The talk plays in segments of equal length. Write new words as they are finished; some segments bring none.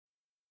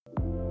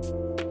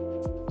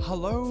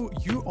Hello,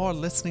 you are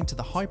listening to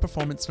the High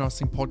Performance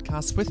Nursing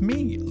Podcast with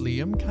me,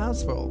 Liam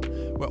Caswell,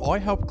 where I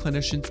help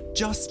clinicians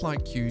just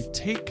like you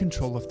take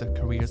control of their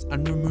careers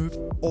and remove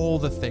all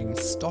the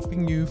things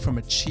stopping you from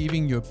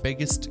achieving your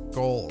biggest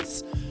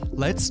goals.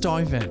 Let's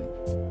dive in.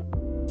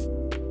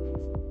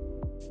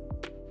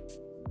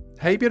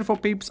 Hey beautiful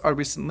peeps, I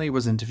recently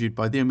was interviewed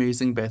by the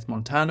amazing Beth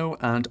Montano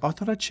and I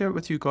thought I'd share it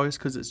with you guys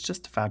because it's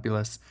just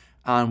fabulous.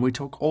 And we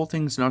talk all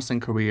things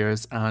nursing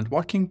careers and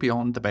working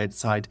beyond the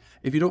bedside.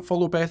 If you don't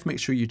follow Beth, make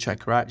sure you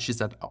check her out.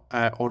 She's at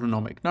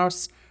Autonomic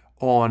Nurse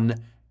on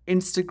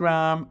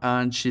Instagram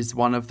and she's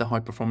one of the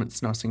high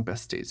performance nursing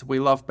besties. We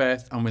love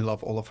Beth and we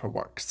love all of her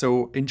work.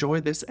 So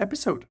enjoy this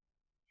episode.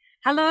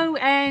 Hello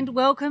and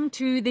welcome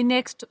to the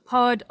next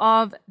pod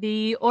of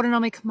the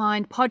Autonomic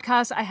Mind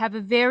podcast. I have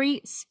a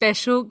very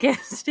special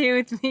guest here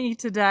with me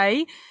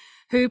today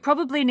who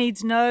probably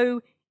needs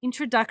no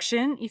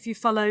introduction if you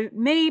follow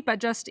me, but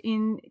just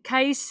in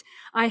case,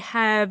 I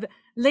have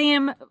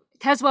Liam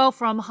Caswell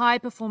from High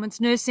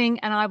Performance Nursing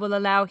and I will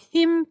allow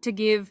him to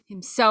give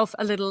himself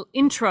a little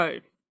intro.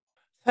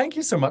 Thank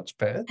you so much,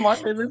 Beth. My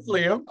name is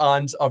Liam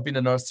and I've been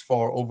a nurse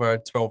for over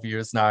 12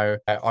 years now.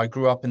 I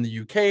grew up in the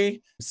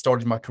UK,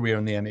 started my career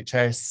in the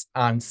NHS,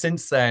 and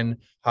since then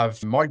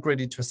have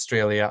migrated to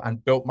Australia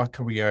and built my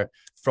career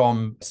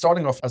from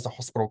starting off as a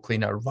hospital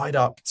cleaner right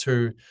up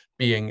to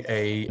being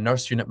a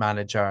nurse unit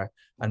manager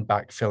and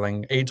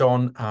backfilling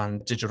ADON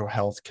and digital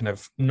health kind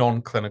of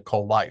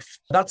non-clinical life.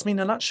 That's me in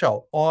a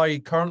nutshell. I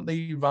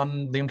currently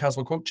run Liam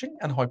Caswell Coaching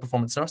and High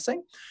Performance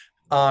Nursing.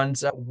 And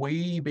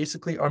we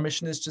basically, our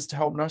mission is just to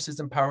help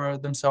nurses empower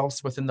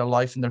themselves within their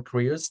life and their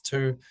careers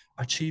to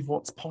achieve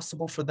what's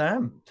possible for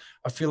them.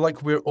 I feel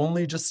like we're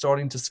only just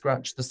starting to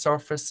scratch the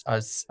surface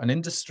as an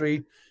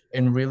industry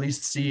in really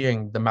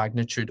seeing the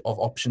magnitude of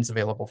options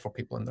available for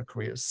people in their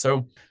careers.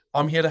 So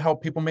I'm here to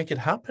help people make it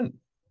happen.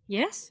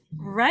 Yes,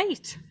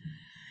 great.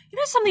 You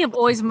know, something I've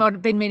always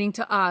been meaning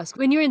to ask,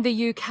 when you're in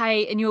the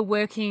UK and you're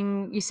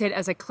working, you said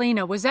as a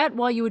cleaner, was that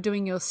while you were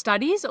doing your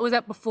studies or was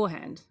that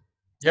beforehand?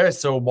 Yeah,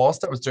 so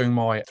whilst I was doing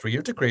my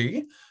 3-year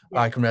degree,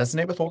 I can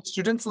resonate with all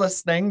students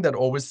listening that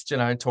always,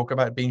 talk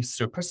about being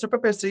super, super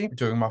busy,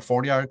 doing my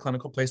 40-hour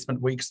clinical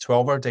placement weeks,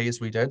 12-hour days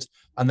we did.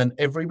 And then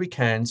every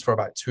weekend for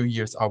about 2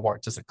 years, I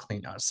worked as a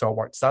cleaner. So I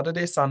worked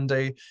Saturday,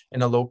 Sunday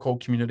in a local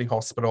community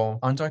hospital,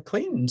 and I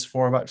cleaned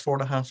for about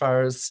 4.5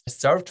 hours.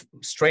 Served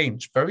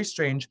strange, very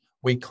strange.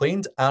 We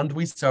cleaned and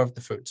we served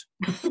the food.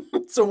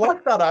 So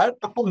work that out.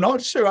 I'm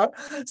not sure.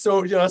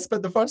 So, I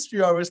spent the first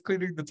few hours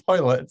cleaning the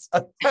toilets.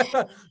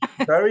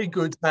 Very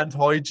good hand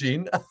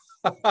hygiene.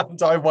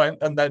 And I went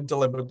and then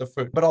delivered the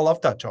food. But I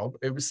loved that job.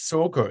 It was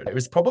so good. It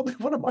was probably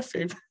one of my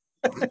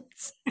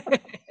favorites.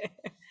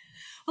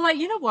 Well,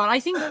 you know what? I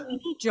think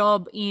any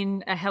job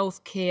in a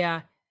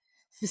healthcare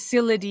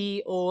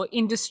facility or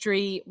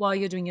industry while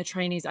you're doing your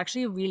training is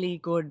actually a really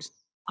good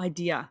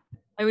idea.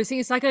 I was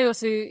thinking, it's like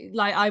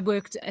I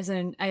worked as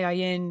an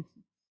AIN.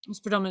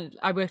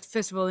 I worked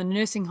first of all in a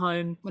nursing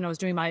home when I was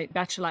doing my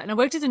bachelor, and I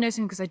worked as a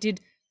nursing because I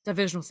did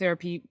diversional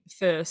therapy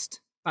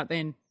first,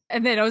 and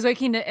then I was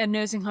working at a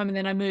nursing home, and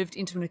then I moved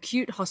into an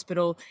acute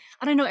hospital.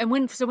 I don't know. And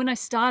when I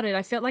started,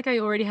 I felt like I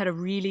already had a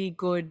really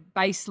good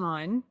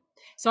baseline,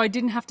 so I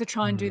didn't have to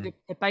try and do the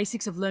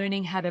basics of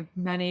learning how to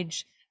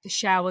manage the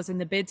showers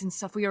and the beds and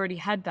stuff. We already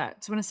had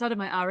that. So when I started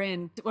my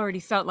RN, it already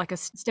felt like a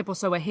step or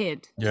so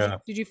ahead. Yeah.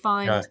 Did you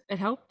find it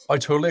helped? I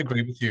totally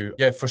agree with you.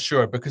 Yeah, for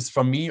sure. Because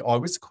for me, I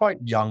was quite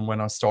young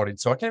when I started.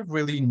 So I kind of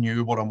really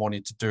knew what I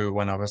wanted to do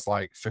when I was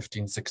like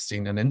 15,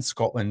 16. And in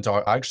Scotland,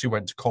 I actually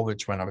went to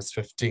college when I was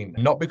 15.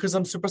 Not because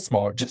I'm super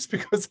smart, just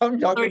because I'm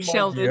young. Sorry,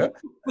 Sheldon.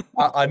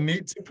 I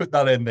need to put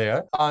that in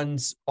there.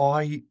 And so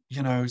I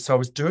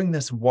was doing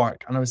this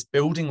work and I was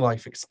building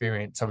life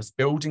experience. I was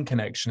building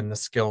connection and the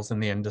skills in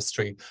the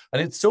industry.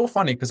 And it's so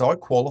funny because I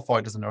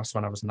qualified as a nurse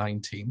when I was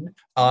 19.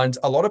 And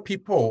a lot of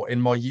people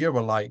in my year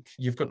were like,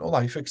 you've got no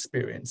life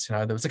experience.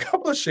 There was a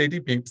couple of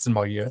shady peeps in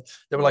my year.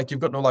 They were like, you've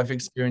got no life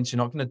experience. You're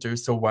not going to do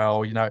so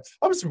well.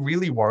 I was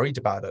really worried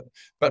about it.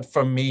 But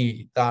for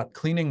me, that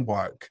cleaning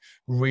work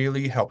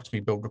really helped me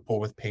build rapport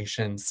with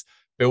patients,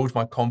 build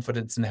my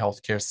confidence in the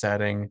healthcare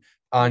setting.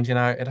 And,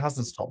 it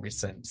hasn't stopped me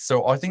since.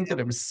 So I think that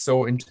it was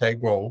so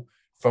integral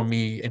for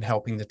me in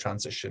helping the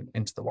transition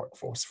into the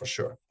workforce for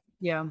sure.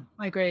 Yeah,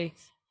 I agree.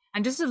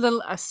 And just a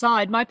little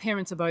aside, my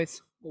parents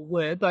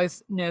were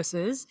both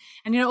nurses,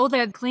 and all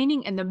that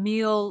cleaning and the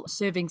meal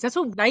servings, that's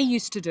what they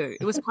used to do.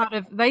 It was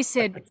they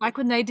said back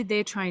when they did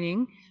their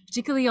training,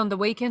 particularly on the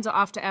weekends or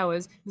after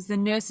hours, it was the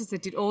nurses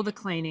that did all the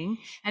cleaning,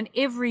 and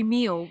every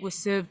meal was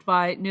served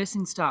by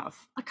nursing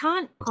staff. I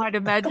can't quite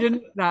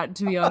imagine that,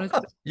 to be honest.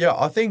 Yeah,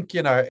 I think,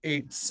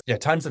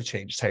 times have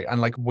changed, hey, and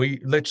like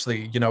we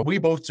literally, we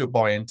both do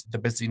buy into the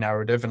busy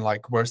narrative and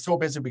like we're so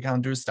busy we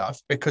can't do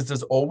stuff because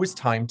there's always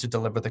time to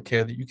deliver the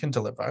care that you can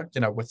deliver,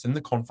 within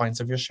the confines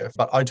of your shift.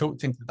 But I don't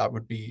think that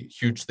would be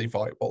hugely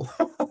viable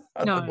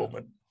at the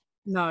moment.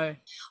 No,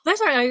 that's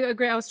right. I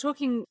agree. I was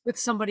talking with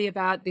somebody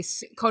about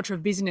this culture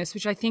of business,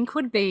 which I think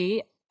would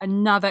be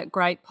another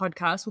great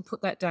podcast. We'll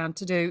put that down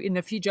to do in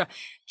the future,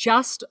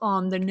 just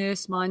on the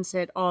nurse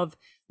mindset of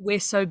we're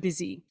so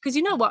busy. Because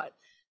you know what?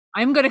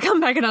 I'm going to come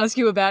back and ask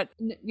you about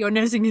your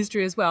nursing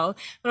history as well.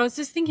 But I was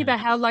just thinking about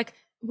how, like,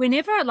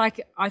 whenever,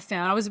 like,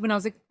 when I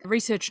was a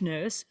research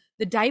nurse,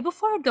 the day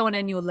before I'd go on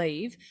annual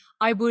leave,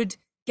 I would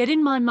get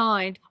in my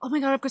mind, oh my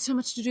God, I've got so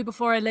much to do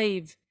before I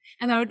leave.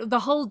 And the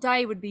whole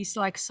day would be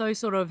like so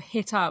sort of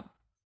hit up.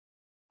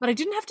 But I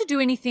didn't have to do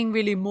anything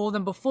really more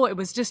than before. It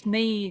was just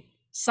me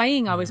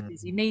saying I was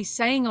busy, me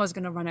saying I was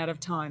going to run out of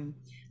time.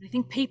 And I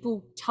think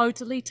people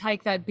totally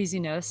take that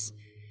busyness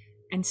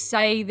and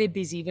say they're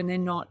busy when they're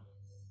not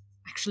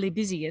actually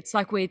busy. It's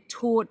like we're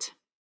taught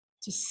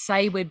to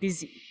say we're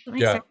busy. Does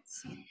that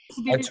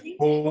make sense? I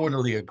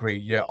totally agree.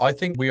 Yeah, I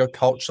think we are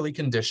culturally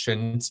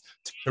conditioned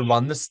to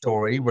run the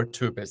story. We're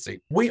too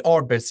busy. We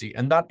are busy,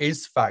 and that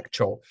is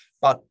factual.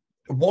 But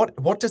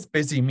what does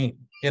busy mean?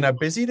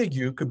 Busy to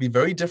you could be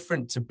very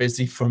different to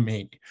busy for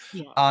me.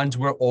 Yeah. And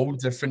we're all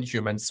different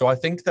humans. So I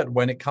think that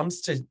when it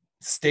comes to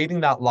stating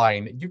that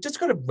line, you've just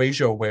got to raise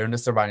your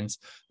awareness around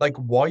like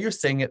why you're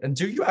saying it and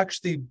do you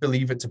actually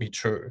believe it to be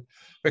true?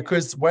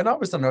 Because when I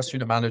was a nurse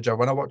unit manager,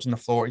 when I worked on the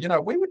floor,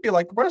 we would be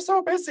like, we're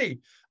so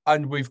busy.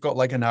 And we've got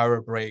like an hour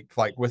break,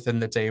 like within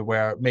the day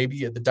where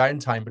maybe at the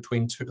downtime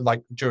between two,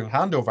 like during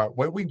handover,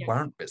 where we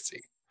weren't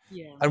busy.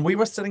 Yeah. And we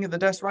were sitting at the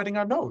desk writing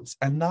our notes,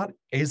 and that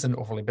isn't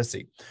overly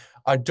busy.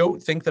 I don't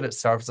think that it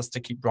serves us to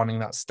keep running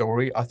that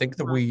story. I think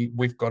that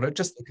we've got to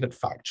just look at it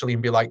factually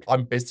and be like,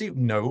 I'm busy.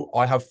 No,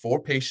 I have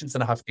 4 patients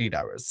and I have 8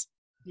 hours.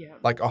 Yeah.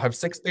 Like I have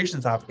 6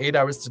 patients, I have 8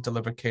 hours to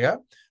deliver care.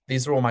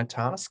 These are all my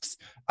tasks.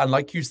 And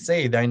like you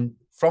say, then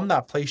from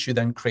that place, you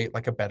then create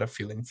like a better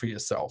feeling for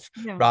yourself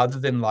rather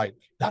than like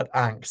that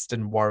angst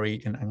and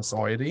worry and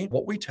anxiety.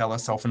 What we tell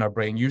ourselves in our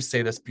brain, you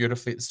say this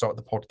beautifully at the start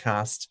of the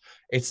podcast,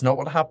 it's not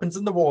what happens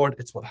in the ward,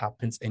 it's what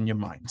happens in your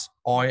mind.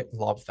 I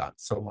love that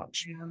so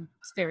much.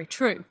 It's very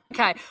true.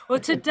 Okay. Well,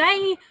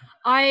 today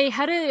I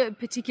had a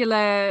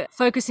particular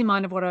focus in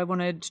mind of what I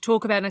wanted to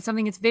talk about, and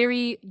something that's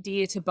very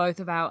dear to both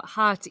of our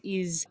hearts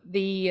is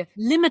the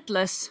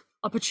limitless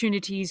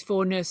opportunities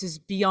for nurses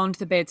beyond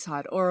the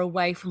bedside or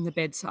away from the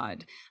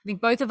bedside. I think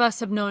both of us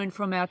have known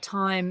from our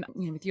time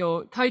with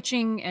your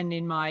coaching and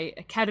in my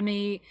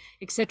academy,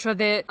 etc.,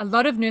 that a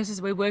lot of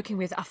nurses we're working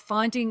with are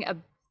finding a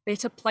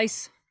better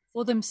place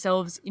for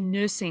themselves in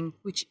nursing,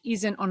 which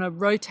isn't on a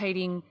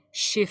rotating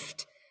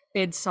shift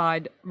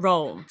bedside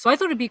role. So I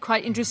thought it'd be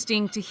quite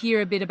interesting to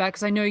hear a bit about,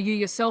 because I know you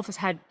yourself has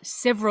had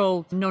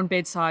several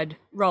non-bedside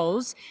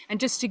roles, and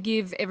just to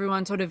give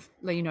everyone sort of,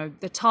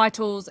 the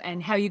titles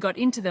and how you got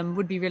into them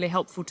would be really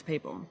helpful to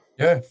people.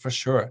 Yeah, for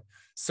sure.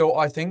 So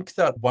I think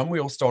that when we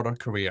all start our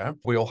career,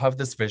 we all have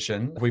this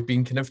vision. We've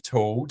been kind of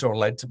told or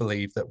led to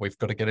believe that we've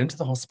got to get into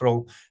the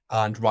hospital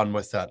and run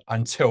with it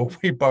until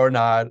we burn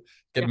out,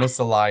 get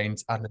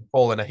misaligned, and then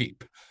fall in a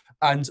heap.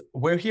 And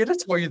we're here to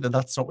tell you that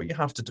that's not what you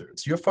have to do.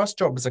 So your first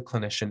job as a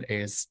clinician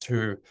is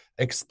to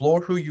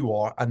explore who you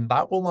are, and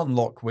that will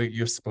unlock where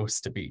you're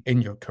supposed to be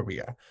in your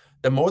career.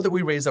 The more that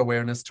we raise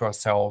awareness to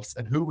ourselves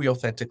and who we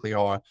authentically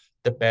are,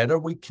 the better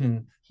we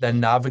can then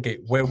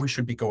navigate where we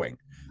should be going.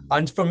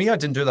 And for me, I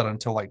didn't do that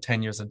until like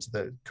 10 years into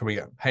the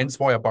career, hence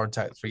why I burnt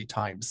out 3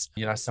 times.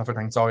 I suffered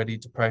anxiety,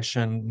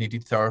 depression,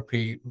 needed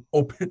therapy,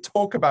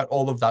 talk about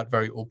all of that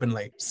very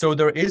openly. So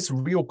there is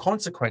real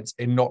consequence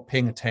in not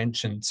paying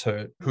attention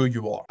to who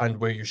you are and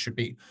where you should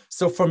be.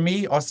 So for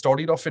me, I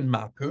started off in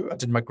MAPU. I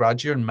did my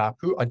grad year in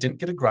MAPU. I didn't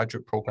get a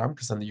graduate program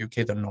because in the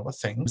UK, they're not a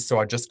thing. So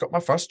I just got my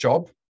first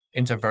job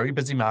into a very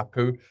busy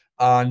MAPU.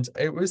 And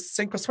it was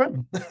sink or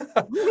swim.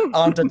 And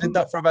I did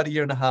that for about 1.5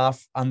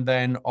 years. And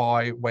then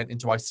I went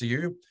into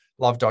ICU,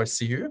 loved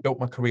ICU,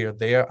 built my career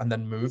there, and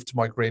then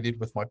migrated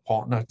with my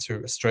partner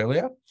to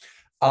Australia.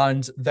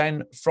 And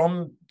then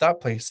from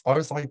that place, I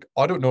was like,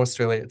 I don't know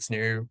Australia, it's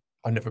new.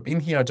 I've never been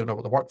here. I don't know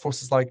what the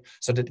workforce is like.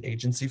 So I did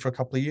agency for a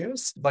couple of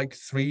years, like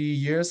 3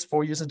 years,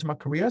 4 years into my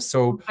career.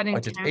 So I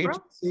did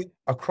agency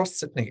across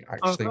Sydney,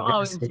 actually.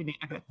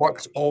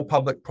 Worked all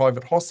public,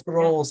 private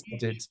hospitals. I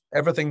did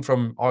everything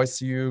from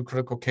ICU,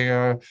 critical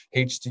care,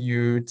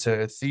 HDU,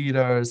 to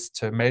theatres,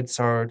 to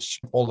med-surg,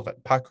 all of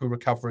it, PACU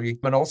recovery.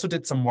 And I also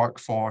did some work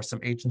for some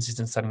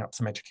agencies in setting up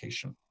some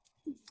education.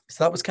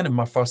 So that was kind of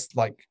my first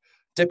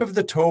dip of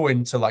the toe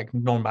into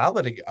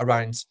normality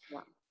around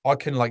I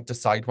can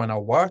decide when I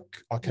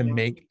work. I can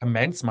make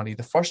immense money.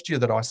 The first year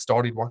that I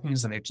started working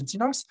as an agency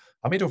nurse,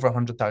 I made over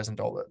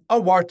 $100,000. I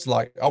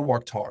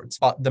worked hard,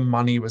 but the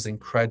money was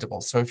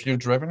incredible. So if you're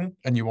driven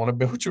and you want to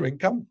build your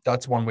income,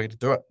 that's one way to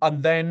do it.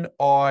 And then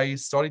I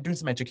started doing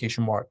some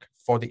education work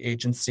for the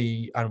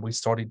agency, and we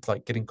started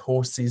getting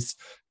courses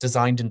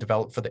designed and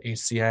developed for the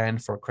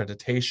ACN for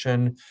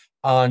accreditation.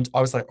 And I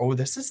was like, oh,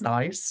 this is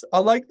nice. I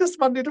like this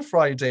Monday to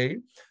Friday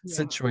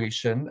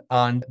situation.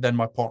 And then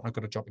my partner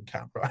got a job in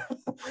Canberra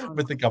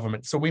with the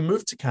government. So we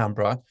moved to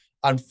Canberra.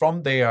 And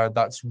from there,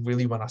 that's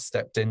really when I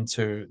stepped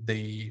into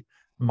the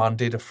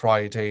Monday to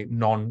Friday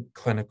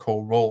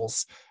non-clinical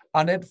roles.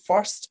 And at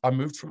first, I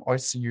moved from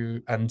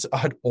ICU and I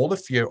had all the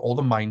fear, all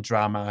the mind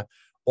drama,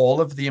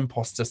 all of the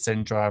imposter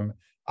syndrome.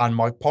 And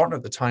my partner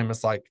at the time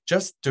was like,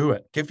 just do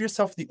it. Give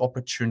yourself the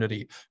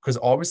opportunity. Because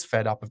I was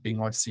fed up of being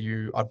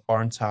ICU, I'd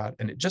burnt out,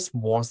 and it just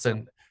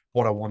wasn't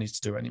what I wanted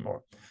to do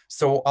anymore.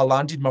 So I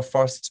landed my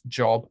first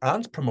job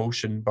and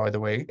promotion, by the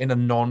way, in a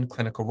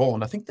non-clinical role.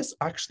 And I think this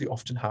actually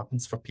often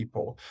happens for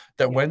people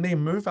that when they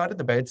move out of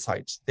the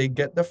bedside, they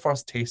get their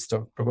first taste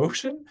of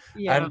promotion.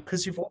 Yeah. And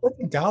because you've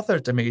already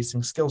gathered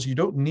amazing skills, you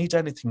don't need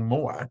anything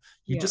more.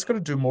 You just got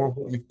to do more of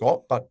what you've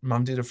got, but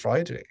Monday to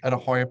Friday at a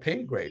higher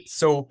pay grade.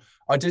 So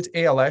I did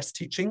ALS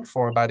teaching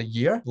for about a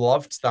year,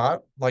 loved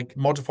that, like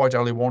modified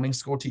early warning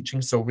score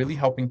teaching. So really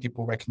helping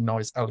people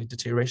recognize early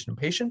deterioration in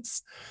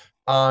patients,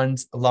 and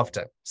loved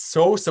it.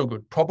 So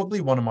good. Probably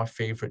one of my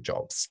favorite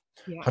jobs.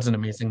 Had an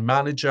amazing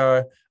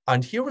manager.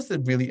 And here was the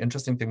really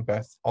interesting thing,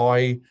 Beth.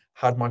 I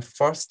had my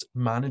first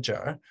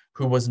manager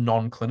who was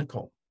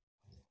non-clinical.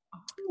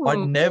 I'd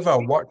never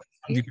worked with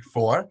somebody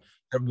before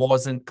that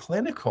wasn't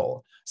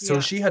clinical. So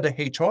she had a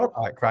HR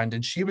background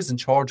and she was in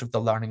charge of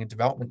the learning and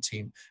development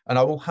team. And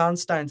I will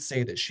hands down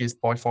say that she has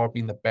by far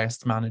been the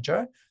best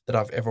manager that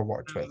I've ever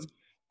worked with.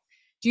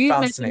 Do you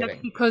mention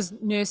that because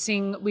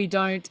nursing, we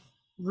don't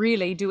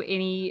really do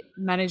any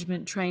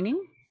management training?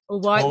 Or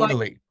why?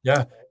 Totally.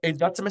 Yeah.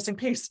 That's a missing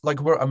piece. Like,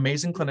 we're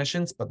amazing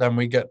clinicians, but then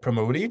we get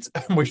promoted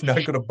and we've now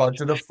got a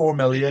budget of 4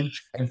 million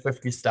and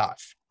 50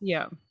 staff.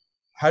 Yeah.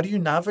 How do you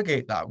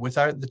navigate that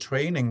without the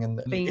training?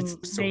 And it's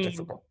so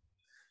difficult.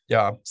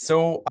 Yeah.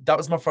 So that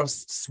was my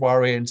first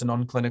soiree into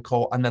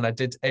non-clinical. And then I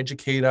did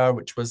educator,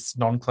 which was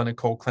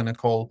non-clinical,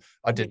 clinical.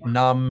 I did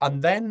NUM.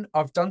 And then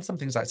I've done some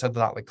things outside of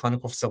that, like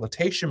clinical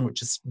facilitation,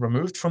 which is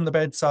removed from the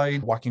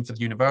bedside, working for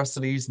the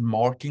universities,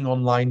 marking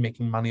online,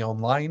 making money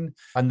online.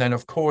 And then,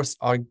 of course,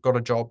 I got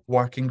a job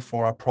working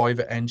for a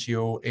private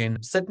NGO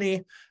in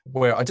Sydney,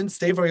 where I didn't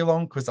stay very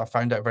long because I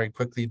found out very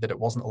quickly that it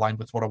wasn't aligned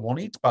with what I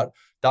wanted. But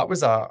that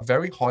was a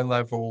very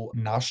high-level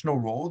national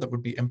role that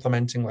would be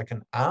implementing like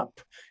an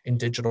app in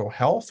digital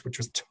health, which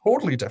was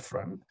totally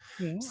different.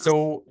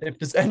 So if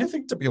there's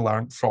anything to be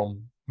learned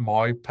from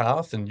my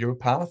path and your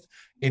path,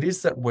 it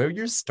is that where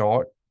you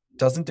start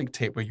doesn't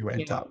dictate where you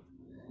end up.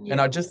 And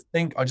I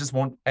just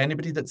want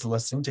anybody that's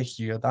listening to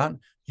hear that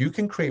you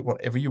can create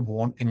whatever you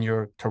want in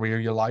your career,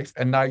 your life.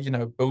 And now,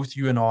 both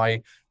you and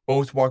I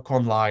both work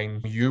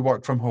online. You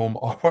work from home,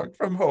 I work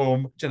from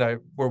home.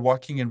 We're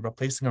working and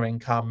replacing our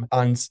income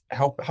and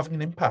having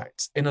an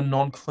impact in a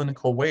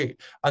non-clinical way.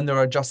 And there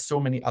are just so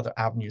many other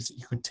avenues that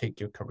you could take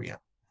your career.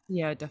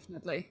 Yeah,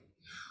 definitely.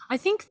 I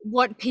think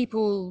what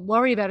people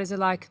worry about is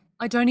like,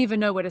 I don't even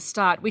know where to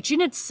start, which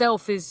in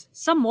itself is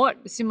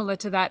somewhat similar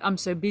to that I'm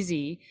so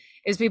busy,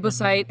 is people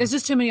say, there's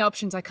just too many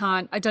options. I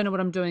don't know what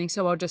I'm doing,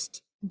 so I'll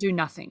just do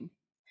nothing.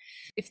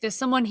 If there's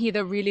someone here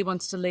that really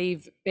wants to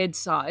leave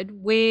bedside,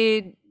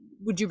 where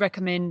would you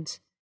recommend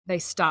they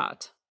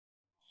start?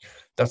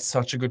 That's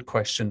such a good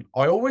question.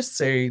 I always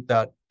say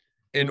that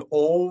in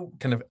all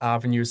kind of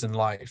avenues in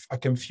life, a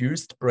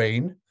confused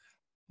brain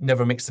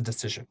never makes a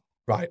decision,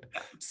 right?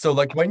 So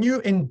like when you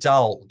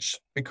indulge,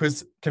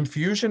 because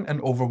confusion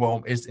and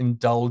overwhelm is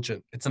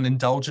indulgent. It's an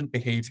indulgent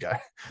behavior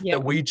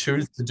that we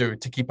choose to do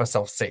to keep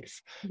ourselves safe.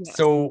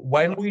 So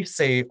when we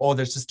say, oh,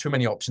 there's just too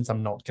many options,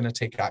 I'm not going to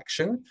take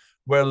action,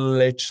 we're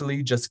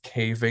literally just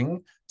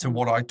caving to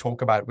what I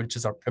talk about, which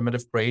is our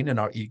primitive brain and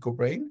our ego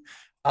brain.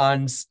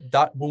 And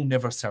that will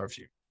never serve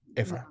you,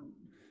 ever.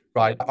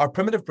 Right? Our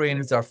primitive brain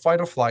is our fight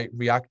or flight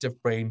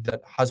reactive brain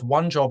that has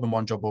one job and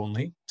one job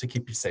only: to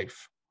keep you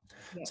safe.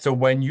 So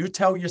when you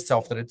tell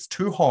yourself that it's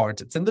too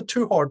hard, it's in the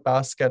too hard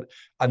basket,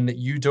 and that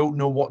you don't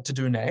know what to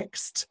do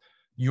next,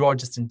 you are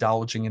just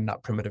indulging in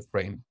that primitive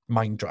brain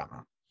mind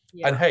drama.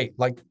 And hey,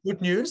 like,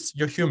 good news,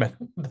 you're human.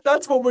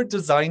 That's what we're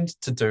designed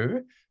to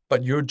do.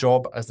 But your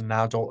job as an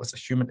adult, as a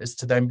human, is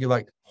to then be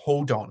like,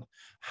 hold on,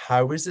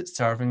 how is it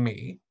serving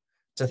me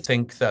to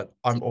think that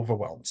I'm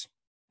overwhelmed?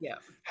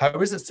 How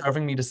is it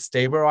serving me to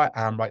stay where I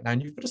am right now?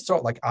 And you've got to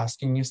start like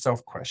asking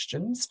yourself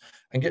questions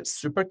and get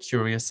super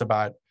curious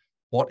about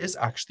what is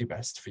actually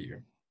best for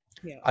you.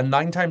 And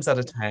 9 times out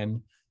of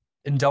 10,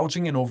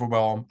 indulging in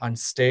overwhelm and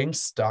staying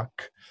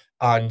stuck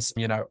and,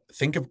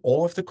 think of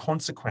all of the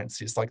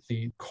consequences, like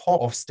the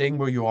cost of staying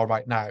where you are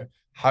right now.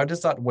 How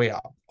does that weigh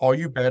up? Are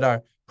you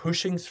better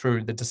pushing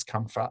through the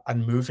discomfort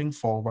and moving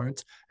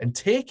forward and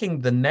taking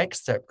the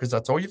next step? Because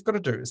that's all you've got to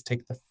do, is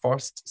take the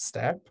first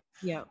step.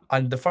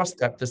 And the first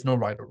step, there's no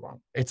right or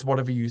wrong. It's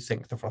whatever you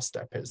think the first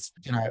step is.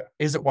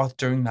 Is it worth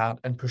doing that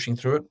and pushing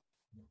through it?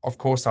 Of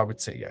course, I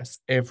would say yes,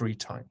 every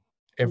time.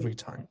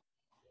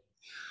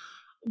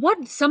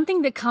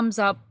 Something that comes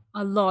up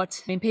a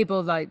lot in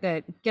people like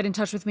that get in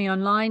touch with me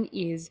online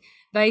is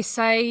they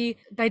say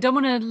they don't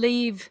want to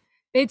leave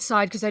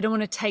bedside because they don't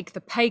want to take the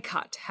pay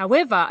cut.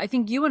 However, I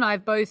think you and I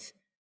have both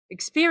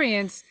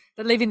experienced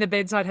that leaving the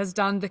bedside has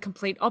done the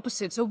complete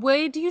opposite. So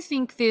where do you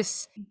think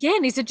this,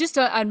 again, is it just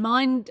a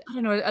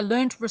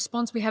learned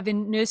response we have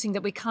in nursing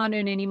that we can't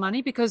earn any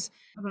money? Because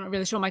I'm not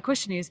really sure what my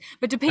question is,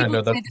 but do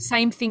people say the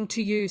same thing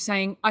to you,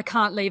 saying, I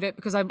can't leave it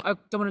because I don't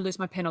want to lose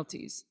my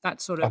penalties?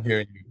 That sort of. I hear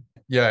you.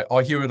 Yeah,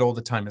 I hear it all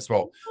the time as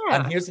well.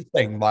 And here's the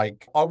thing,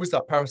 like, I was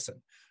that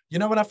person. You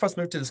know, when I first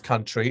moved to this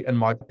country and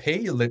my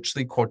pay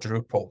literally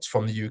quadrupled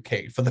from the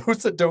UK. For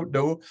those that don't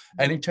know,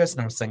 NHS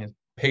nursing is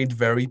paid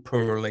very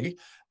poorly.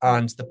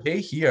 And the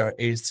pay here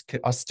is,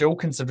 I still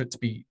consider it to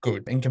be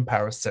good in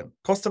comparison.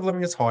 Cost of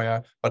living is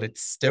higher, but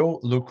it's still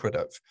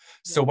lucrative.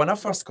 So when I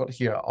first got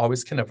here, I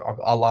was kind of,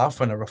 I laugh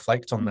when I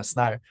reflect on this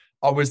now.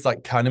 I was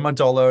like counting my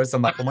dollars.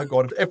 I'm like, oh my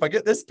God, if I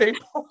get this pay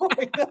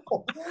point,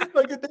 if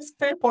I get this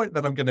pay point,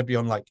 then I'm going to be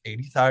on like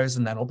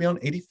 80,000, then I'll be on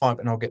 85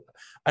 and I'll get,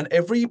 and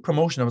every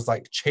promotion, I was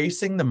like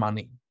chasing the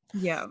money.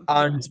 Yeah.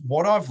 And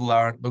what I've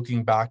learned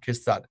looking back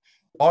is that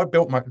I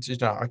built my,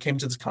 I came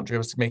to this country, I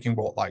was making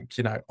what, like,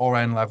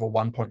 RN level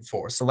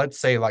 1.4. So let's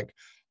say like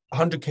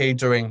 100K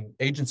doing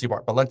agency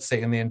work, but let's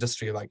say in the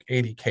industry, like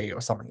 80K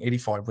or something,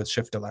 85 with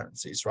shift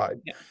allowances, right?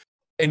 Yeah.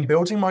 In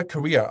building my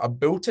career, I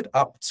built it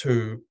up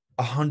to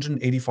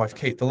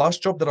 185K. The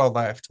last job that I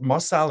left, my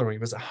salary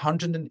was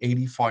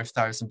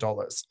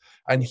 $185,000.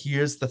 And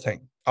here's the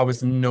thing, I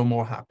was no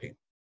more happy.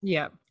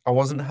 Yeah. I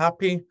wasn't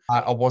happy.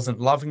 I wasn't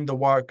loving the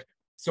work.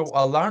 So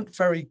I learned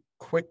very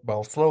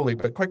slowly,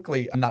 but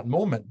quickly in that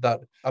moment that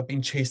I've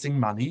been chasing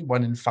money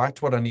when in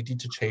fact what I needed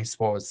to chase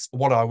was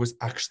what I was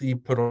actually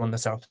put on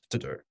this earth to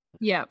do.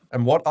 Yeah.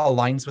 And what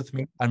aligns with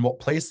me and what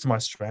plays to my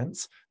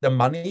strengths. The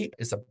money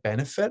is a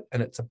benefit,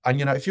 and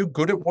if you're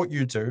good at what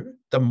you do,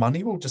 the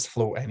money will just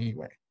flow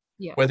anyway.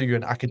 Yeah. Whether you're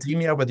in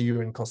academia, whether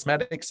you're in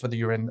cosmetics, whether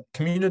you're in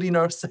community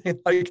nursing,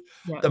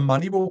 the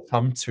money will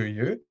come to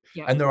you.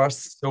 Yeah. And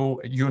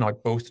you and I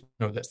both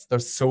know this,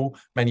 there's so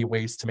many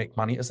ways to make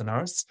money as a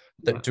nurse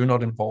that do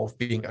not involve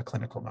being a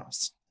clinical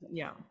nurse.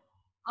 Yeah.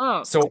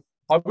 Oh. So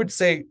I would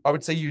say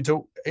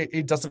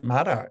it doesn't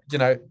matter,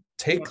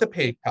 take the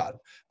pay cut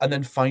and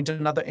then find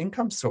another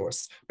income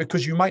source,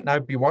 because you might now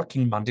be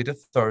working Monday to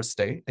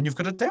Thursday and you've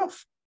got a day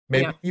off.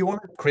 Maybe you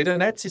want to create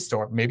an Etsy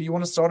store. Maybe you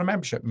want to start a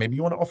membership. Maybe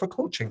you want to offer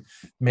coaching.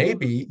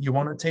 Maybe you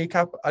want to take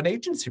up an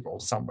agency role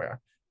somewhere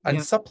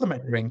and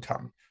supplement your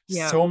income.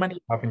 Yeah. So many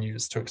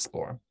avenues to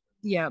explore.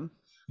 Yeah.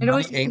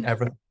 Money ain't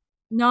everything.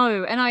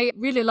 No, and I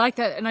really like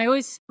that. And I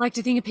always like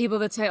to think of people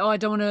that say, oh, I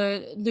don't want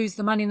to lose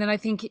the money. And then I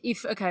think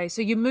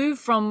so you move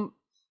from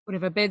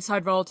whatever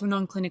bedside role to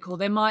non-clinical,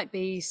 there might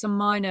be some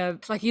minor,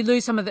 like you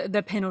lose some of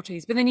the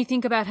penalties, but then you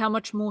think about how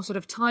much more sort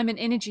of time and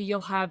energy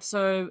you'll have.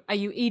 So are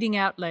you eating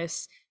out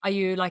less? Are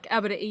you like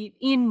able to eat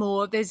in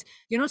more?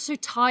 You're not so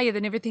tired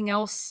and everything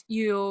else.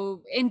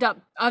 You'll end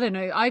up, I don't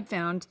know, I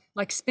found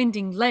like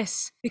spending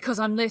less because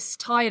I'm less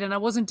tired and I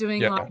wasn't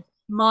doing like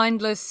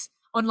mindless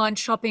online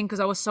shopping because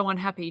I was so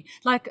unhappy.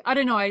 Like, I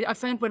don't know, I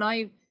found when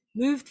I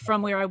moved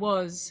from where I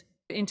was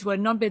into a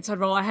non-bedside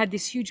role, I had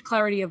this huge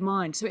clarity of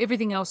mind. So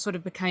everything else sort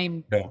of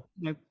became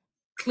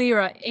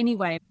clearer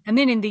anyway. And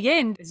then in the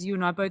end, as you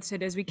and I both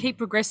said, as we keep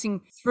progressing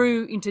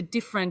through into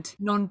different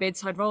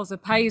non-bedside roles, the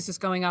pay is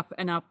just going up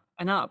and up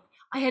and up.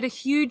 I had a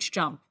huge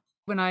jump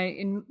when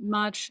in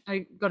March,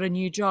 I got a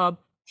new job,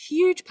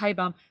 huge pay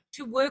bump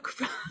to work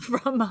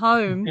from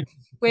home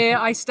where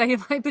I stay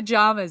in my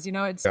pajamas,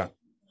 but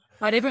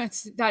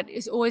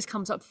that always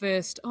comes up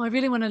first. Oh, I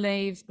really want to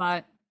leave, but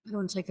I don't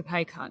want to take a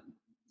pay cut.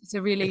 It's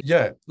a really...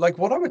 Yeah, like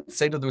what I would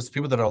say to those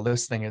people that are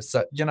listening is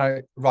that,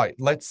 right,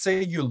 let's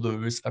say you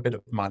lose a bit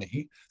of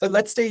money.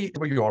 Let's stay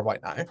where you are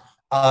right now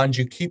and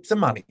you keep the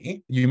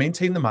money, you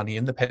maintain the money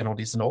and the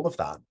penalties and all of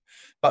that.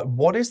 But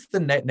what is the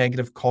net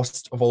negative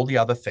cost of all the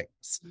other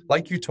things?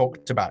 Like you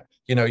talked about,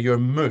 your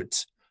mood.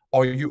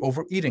 Are you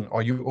overeating?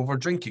 Are you over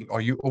drinking? Are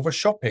you over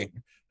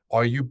shopping?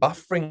 Are you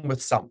buffering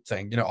with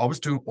something? I was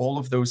doing all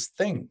of those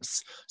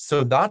things.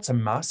 So that's a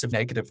massive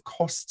negative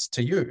cost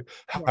to you.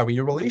 How are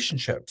your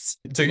relationships?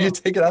 Do you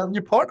take it out on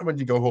your partner when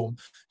you go home?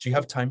 Do you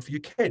have time for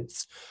your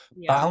kids?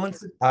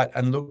 Balance that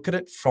and look at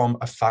it from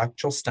a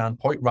factual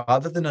standpoint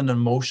rather than an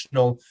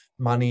emotional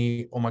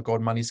money. Oh my God,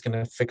 money's going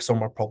to fix all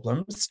my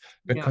problems,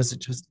 because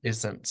it just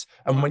isn't.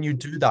 And when you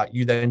do that,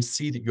 you then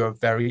see that you're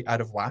very out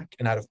of whack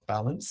and out of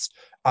balance,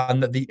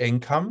 and that the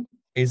income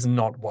is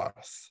not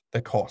worth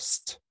the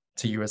cost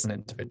to you as an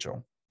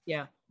individual.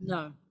 Yeah,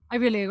 no, I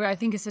really agree. I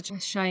think it's such a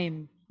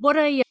shame. What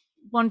I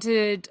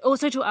wanted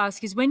also to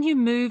ask is, when you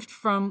moved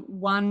from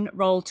one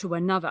role to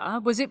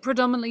another, was it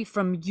predominantly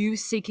from you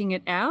seeking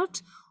it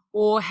out,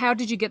 or how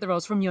did you get the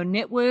roles? From your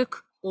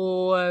network,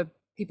 or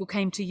people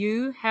came to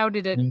you? How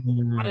did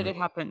it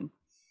happen?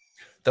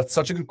 That's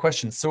such a good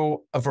question.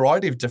 So a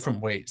variety of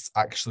different ways,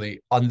 actually.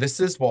 And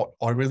this is what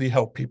I really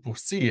help people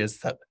see, is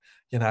that,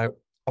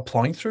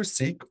 applying through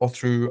Seek or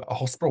through a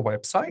hospital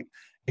website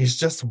is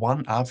just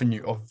one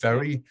avenue of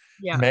very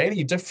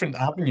many different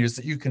avenues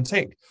that you can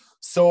take.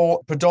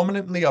 So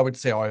predominantly, I would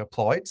say I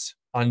applied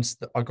and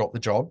I got the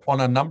job.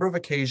 On a number of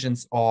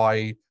occasions,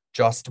 I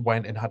just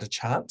went and had a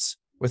chat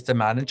with the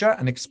manager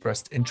and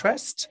expressed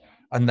interest.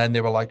 And then they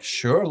were like,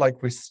 sure,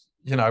 like we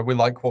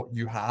like what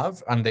you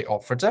have, and they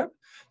offered it.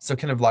 So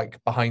kind of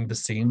like behind the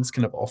scenes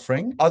kind of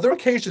offering. Other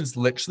occasions,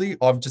 literally,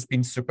 I've just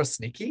been super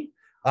sneaky.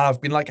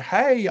 I've been like,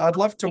 hey, I'd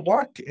love to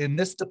work in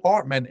this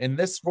department, in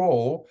this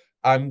role.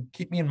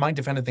 Keep me in mind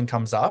if anything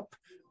comes up.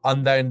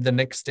 And then the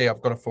next day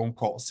I've got a phone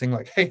call saying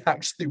like, hey,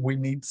 actually, we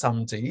need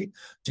somebody.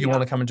 Do you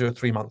want to come and do a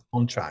 3-month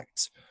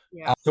contract?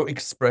 Yeah. So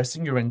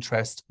expressing your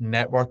interest,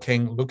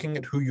 networking, looking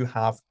at who you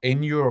have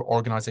in your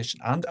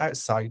organization and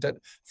outside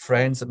it,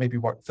 friends that maybe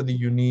work for the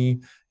uni,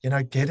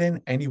 get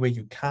in any way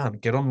you can.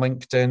 Get on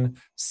LinkedIn,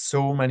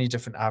 so many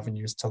different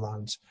avenues to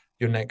land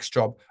your next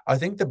job. I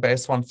think the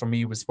best one for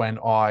me was when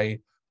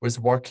I was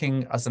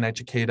working as an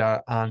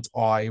educator and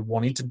I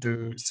wanted to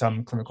do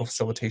some clinical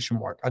facilitation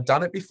work. I'd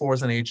done it before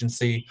as an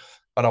agency,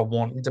 but I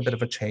wanted a bit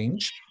of a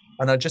change.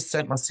 And I just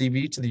sent my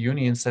CV to the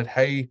uni and said,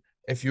 hey,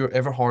 if you're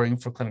ever hiring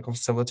for clinical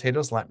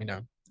facilitators, let me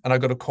know. And I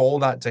got a call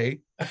that day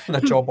and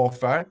a job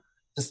offer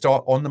to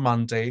start on the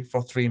Monday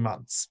for 3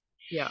 months.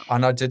 Yeah.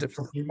 And I did it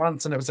for 3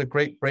 months and it was a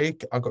great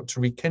break. I got to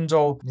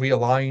rekindle,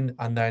 realign,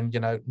 and then,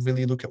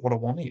 really look at what I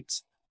wanted.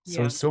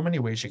 So many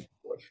ways you can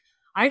do it.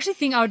 I actually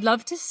think I would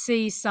love to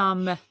see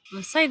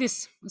let's say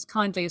this as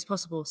kindly as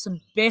possible, some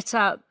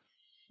better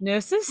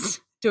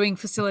nurses doing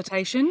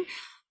facilitation.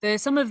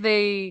 Some of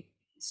the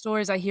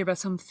stories I hear about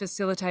some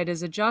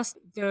facilitators are just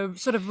the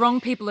sort of wrong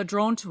people are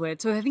drawn to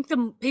it. So I think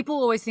the people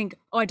always think,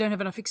 oh, I don't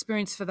have enough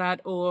experience for that,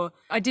 or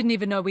I didn't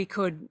even know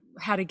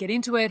how to get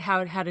into it,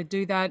 how to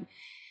do that.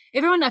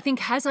 Everyone, I think,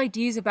 has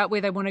ideas about where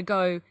they want to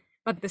go,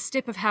 but the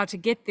step of how to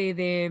get there,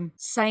 they're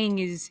saying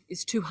is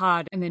too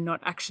hard and they're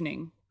not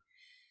actioning.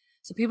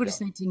 So people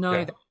just need to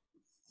know that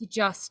you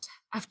just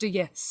have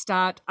to,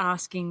 start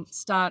asking,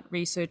 start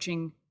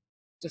researching,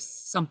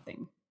 just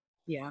something.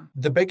 Yeah.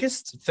 The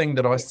biggest thing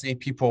that I see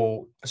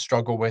people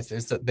struggle with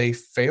is that they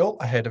fail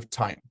ahead of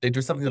time. They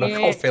do something that I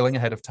call failing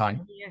ahead of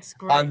time. Yes,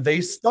 great. And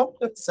they stop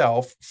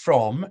themselves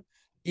from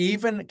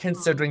even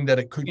considering that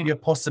it could be a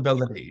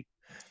possibility.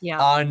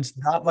 Yeah. And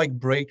that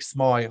breaks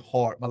my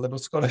heart, my little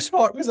Scottish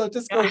heart, because I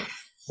just go,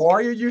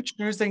 why are you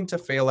choosing to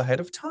fail ahead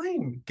of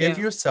time? Give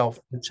yourself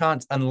the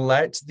chance and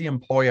let the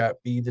employer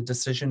be the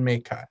decision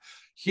maker.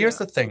 Here's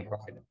the thing,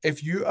 right?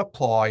 If you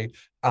apply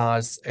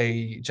as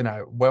a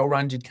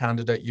well-rounded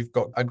candidate, you've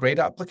got a great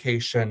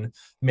application,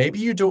 maybe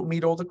you don't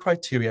meet all the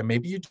criteria,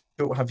 maybe you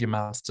don't have your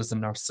master's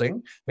in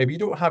nursing, maybe you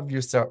don't have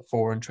your Cert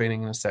 4 in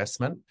training and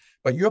assessment,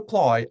 but you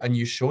apply and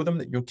you show them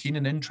that you're keen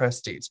and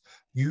interested,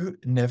 you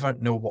never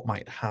know what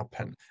might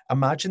happen.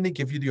 Imagine they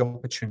give you the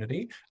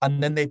opportunity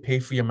and then they pay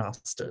for your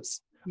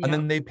master's and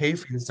then they pay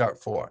for your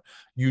Cert 4.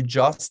 You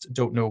just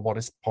don't know what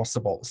is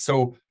possible.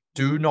 So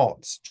do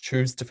not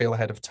choose to fail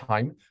ahead of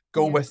time.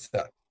 Go with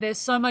it. There's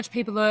so much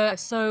people are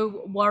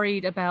so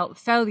worried about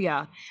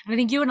failure. And I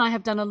think you and I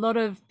have done a lot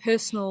of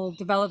personal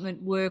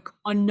development work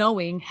on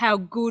knowing how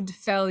good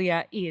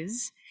failure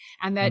is.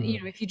 And that,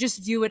 if you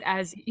just view it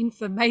as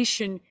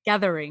information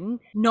gathering,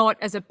 not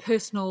as a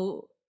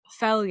personal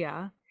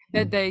failure,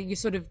 that you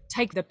sort of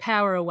take the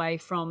power away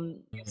from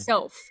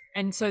yourself.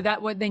 And so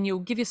that way, then you'll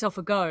give yourself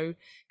a go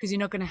because you're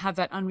not going to have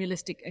that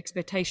unrealistic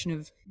expectation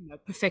of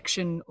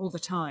perfection all the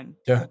time.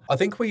 Yeah, I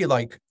think we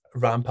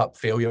ramp up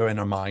failure in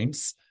our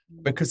minds.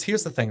 Because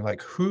here's the thing,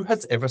 who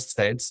has ever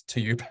said to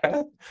you,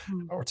 Beth,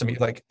 or to me,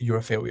 you're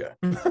a failure?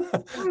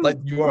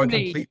 You are a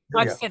complete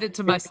failure. I've said it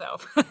to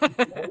myself.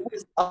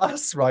 It's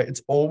us, right?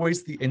 It's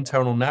always the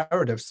internal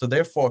narrative. So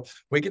therefore,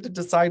 we get to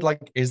decide,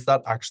 is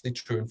that actually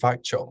true and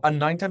factual? And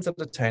 9 times out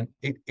of 10,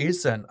 it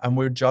isn't. And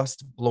we're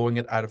just blowing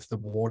it out of the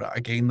water.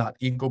 Again, that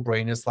ego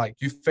brain is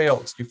you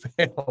failed.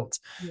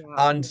 Yeah.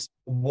 And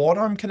what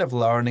I'm kind of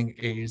learning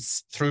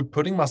is through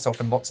putting myself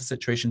in lots of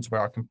situations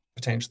where I can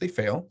potentially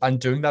fail and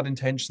doing that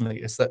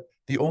intentionally is that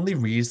the only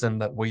reason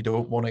that we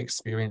don't want to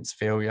experience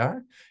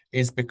failure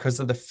is because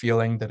of the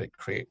feeling that it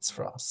creates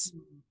for us.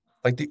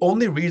 The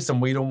only reason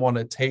we don't want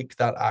to take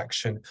that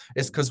action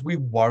is because we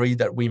worry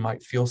that we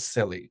might feel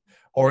silly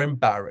or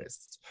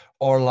embarrassed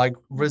or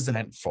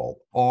resentful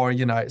or,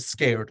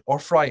 scared or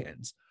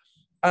frightened.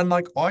 And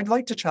I'd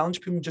like to challenge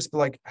people and just be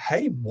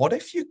hey, what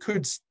if you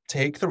could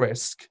take the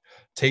risk,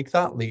 take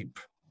that leap,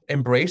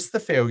 embrace the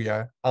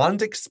failure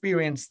and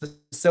experience the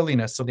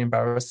silliness or the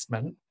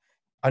embarrassment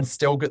and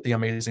still get the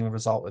amazing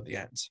result at the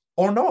end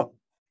or not?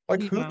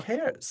 Who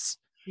cares?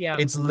 Yeah.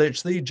 It's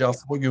literally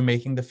just what you're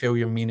making the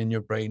failure mean in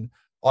your brain.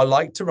 I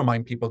like to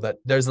remind people that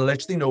there's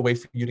literally no way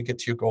for you to get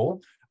to your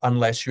goal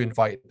unless you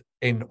invite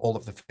in all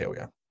of the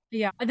failure.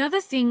 Yeah.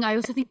 Another thing I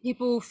also think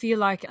people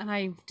feel and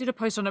I did a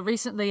post on it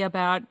recently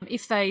about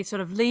if they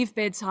sort of leave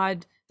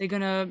bedside, they're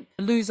going to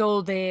lose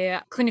all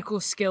their clinical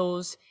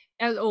skills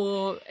and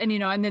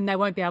then they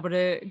won't be able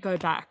to go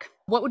back.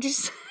 What would you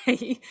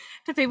say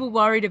to people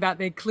worried about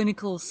their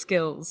clinical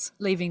skills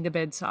leaving the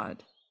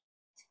bedside?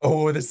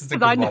 Oh, this is a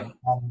good one.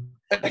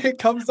 It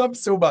comes up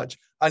so much.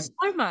 And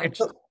so much.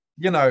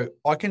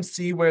 I can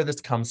see where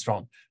this comes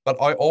from,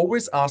 but I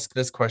always ask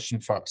this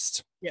question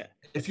first. Yeah.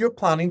 If you're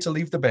planning to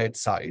leave the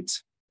bedside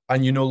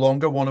and you no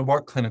longer want to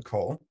work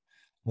clinical,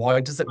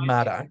 why does it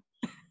matter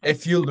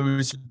if you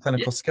lose your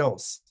clinical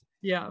skills?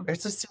 Yeah.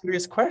 It's a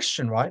serious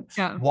question, right?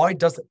 Yeah. Why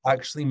does it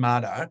actually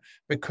matter?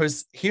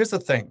 Because here's the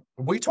thing.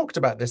 We talked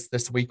about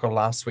this week or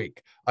last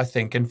week, I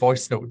think, in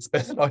voice notes.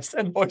 Beth and I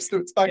send voice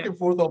notes back and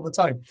forth all the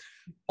time.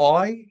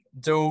 I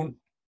don't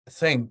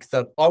think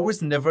that I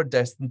was never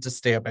destined to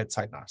stay a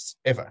bedside nurse,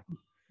 ever.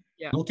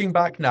 Yeah. Looking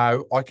back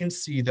now, I can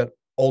see that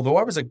although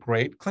I was a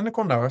great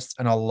clinical nurse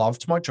and I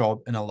loved my job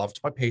and I loved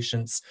my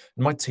patients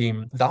and my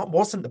team, that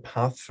wasn't the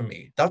path for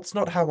me. That's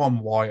not how I'm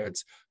wired.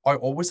 I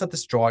always had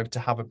this drive to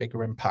have a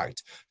bigger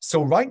impact.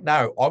 So right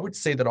now, I would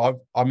say that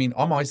I'm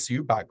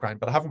ICU background,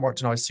 but I haven't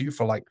worked in ICU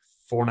for like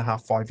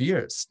 4.5, 5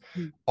 years.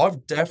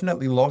 I've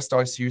definitely lost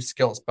ICU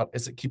skills, but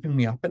is it keeping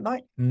me up at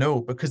night?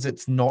 No, because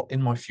it's not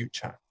in my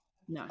future.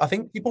 No. I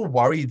think people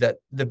worry that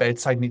the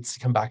bedside needs to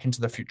come back into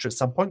the future at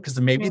some point because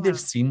maybe they've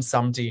seen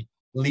somebody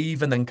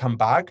leave and then come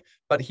back.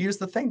 But here's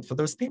the thing for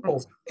those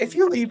people, if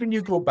you leave and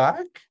you go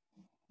back,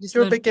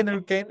 you're a beginner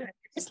again.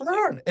 Just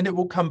learn and it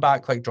will come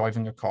back like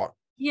driving a car.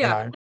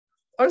 Yeah. You know?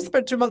 I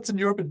spent 2 months in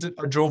Europe and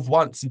I drove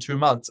once in 2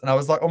 months and I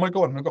was like, oh my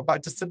God, and I got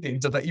back to Sydney.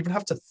 Did I even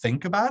have to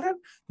think about it?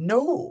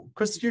 No,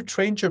 because you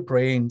trained your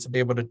brain to be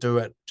able to do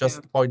it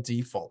just by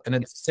default. And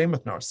it's the same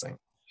with nursing.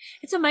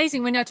 It's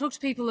amazing when I talk to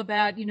people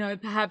about,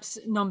 perhaps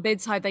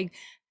non-bedside, they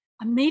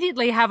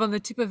immediately have on the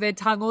tip of their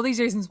tongue all these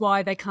reasons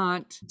why they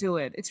can't do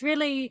it. It's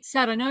really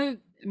sad.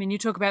 You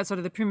talk about sort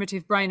of the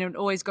primitive brain and it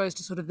always goes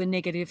to sort of the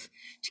negative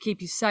to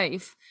keep you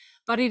safe.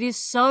 But it is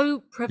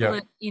so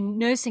prevalent in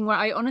nursing where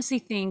I honestly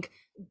think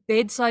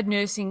bedside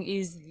nursing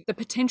is the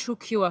potential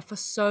cure for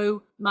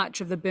so much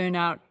of the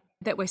burnout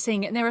that we're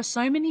seeing. And there are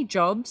so many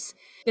jobs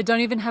that don't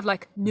even have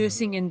like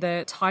nursing in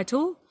the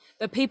title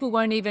that people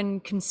won't even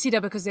consider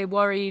because they're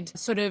worried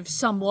sort of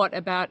somewhat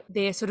about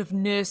their sort of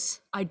nurse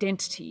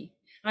identity.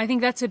 And I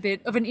think that's a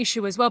bit of an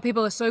issue as well.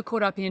 People are so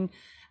caught up in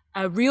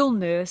a real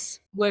nurse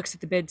works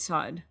at the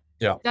bedside.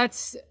 Yeah.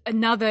 That's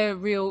another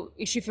real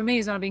issue for me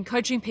is I've been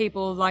coaching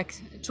people, like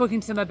talking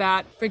to them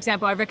about, for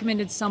example, I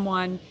recommended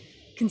someone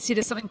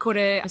consider something called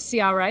a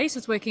CRA. So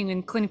it's working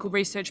in clinical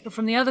research, but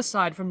from the other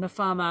side, from the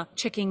pharma,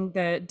 checking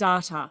the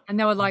data. And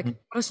they were like,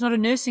 oh, it's not a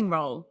nursing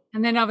role.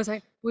 And then I was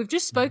like, we've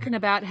just spoken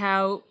about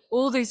how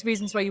all these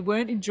reasons why you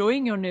weren't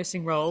enjoying your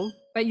nursing role,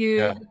 but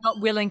you're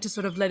not willing to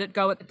sort of let it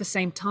go at the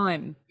same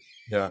time.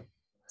 Yeah.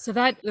 So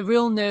that the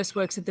real nurse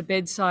works at the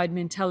bedside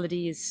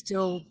mentality is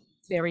still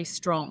very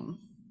strong.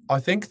 I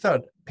think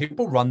that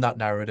people run that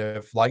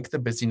narrative, like the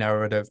busy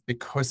narrative,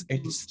 because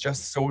it's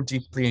just so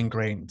deeply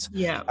ingrained.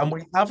 Yeah. And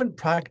we haven't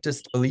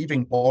practiced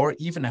believing or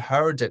even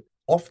heard it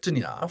often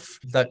enough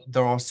that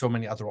there are so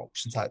many other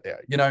options out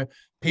there.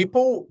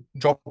 People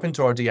drop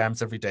into our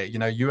DMs every day,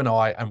 you and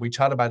I, and we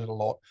chat about it a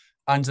lot.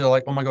 And they're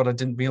like, oh my God, I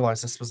didn't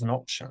realize this was an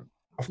option.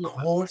 Of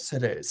course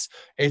it is.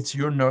 It's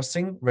your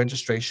nursing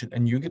registration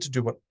and you get to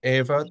do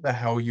whatever the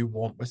hell you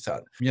want with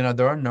it.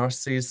 There are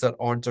nurses that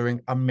are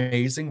doing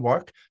amazing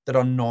work that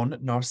are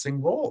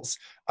non-nursing roles.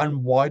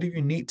 And why do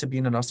you need to be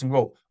in a nursing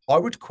role? I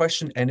would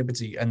question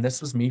anybody, and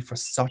this was me for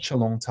such a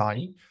long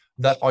time,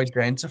 that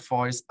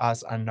identifies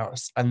as a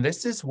nurse. And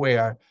this is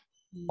where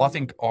I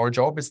think our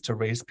job is to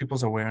raise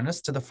people's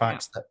awareness to the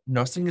fact that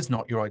nursing is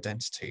not your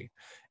identity.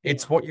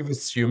 It's what you've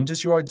assumed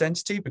is your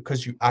identity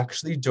because you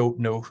actually don't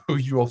know who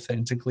you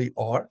authentically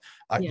are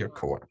at your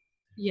core.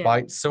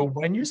 Right? So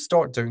when you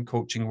start doing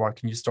coaching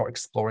work and you start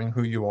exploring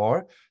who you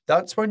are,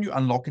 that's when you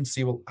unlock and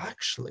see, well,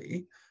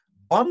 actually,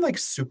 I'm like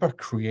super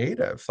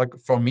creative. Like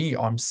for me,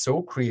 I'm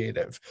so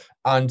creative.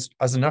 And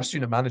as a nurse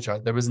unit manager,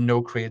 there was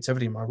no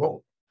creativity in my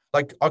role.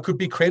 Like I could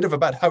be creative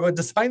about how I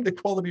designed the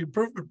quality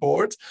improvement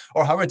board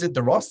or how I did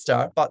the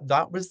roster, but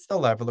that was the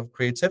level of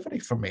creativity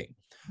for me.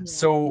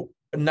 So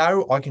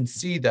now I can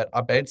see that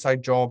a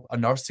bedside job, a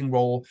nursing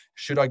role,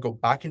 should I go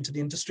back into the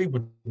industry,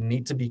 would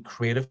need to be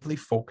creatively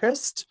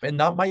focused. And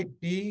that might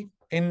be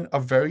in a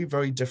very,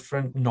 very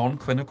different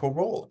non-clinical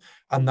role.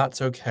 And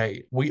that's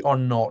okay. We are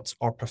not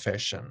our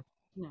profession.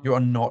 You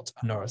are not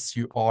a nurse.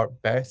 You are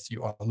Beth,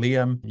 you are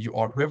Liam, you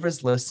are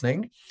whoever's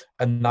listening,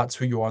 and that's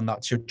who you are, and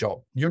that's your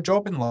job. Your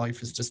job in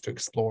life is just to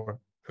explore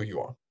who you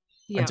are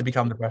and to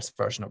become the best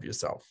version of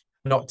yourself,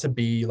 not to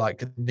be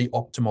like the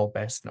optimal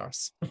best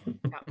nurse.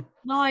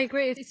 No, I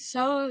agree. It's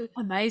so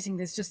amazing.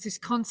 There's just this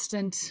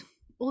constant,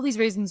 all these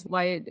reasons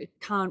why it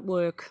can't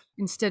work,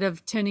 instead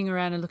of turning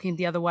around and looking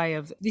the other way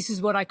of, this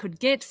is what I could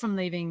get from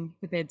leaving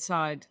the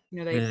bedside.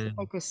 They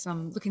focus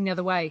looking the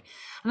other way.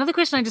 Another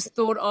question I just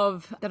thought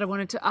of that I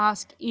wanted to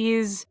ask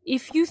is,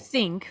 if you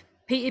think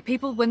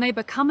people, when they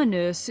become a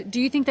nurse,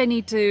 do you think they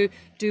need to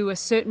do a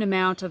certain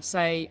amount of,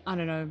 say, I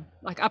don't know,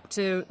 like up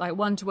to like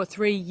 1, 2 or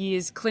 3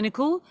 years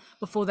clinical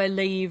before they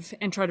leave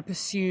and try to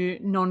pursue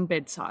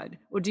non-bedside?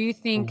 Or do you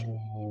think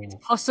it's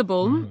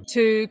possible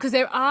to, because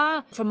there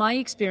are, from my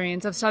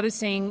experience, I've started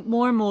seeing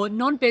more and more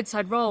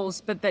non-bedside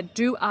roles, but that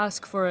do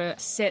ask for a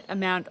set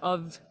amount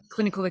of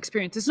clinical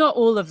experience. It's not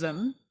all of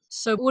them.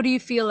 So what do you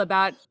feel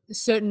about a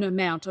certain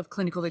amount of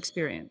clinical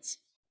experience?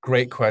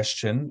 Great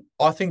question.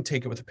 I think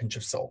take it with a pinch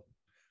of salt.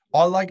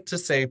 I like to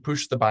say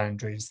push the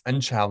boundaries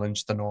and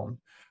challenge the norm.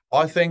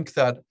 I think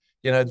that,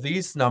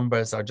 these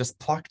numbers are just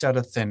plucked out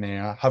of thin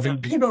air, having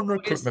been on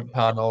recruitment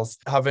panels,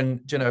 having,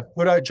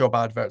 put out job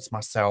adverts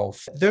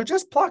myself. They're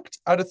just plucked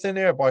out of thin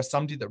air by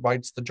somebody that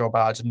writes the job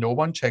ad. No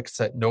one checks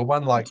it. No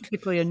one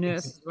typically a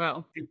nurse as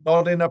well. It's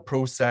not in a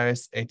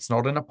process. It's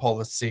not in a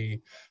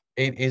policy.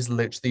 It is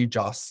literally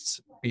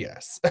just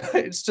BS.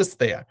 It's just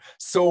there.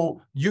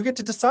 So you get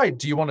to decide,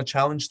 do you want to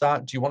challenge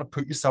that? Do you want to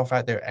put yourself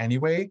out there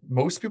anyway?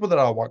 Most people that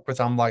I work with,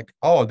 I'm like,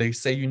 oh, they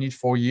say you need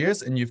 4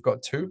 years and you've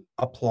got 2,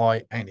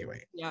 apply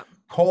anyway. Yeah.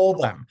 Call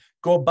them,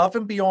 go above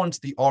and beyond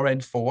the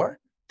RN4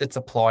 that's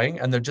applying,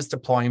 and they're just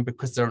applying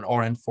because they're an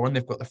RN4 and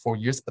they've got the 4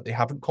 years, but they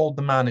haven't called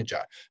the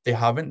manager. They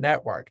haven't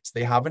networked.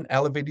 They haven't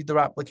elevated their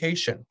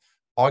application.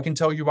 I can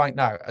tell you right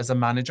now, as a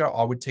manager,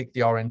 I would take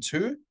the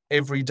RN2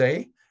 every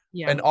day.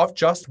 Yeah. And I've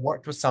just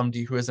worked with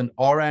somebody who is an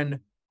RN.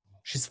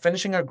 She's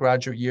finishing her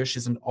graduate year.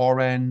 She's an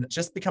RN,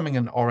 just becoming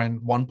an RN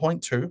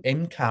 1.2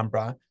 in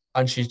Canberra.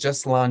 And she's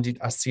just landed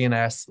a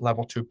CNS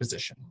level 2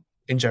 position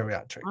in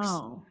geriatrics.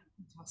 Oh.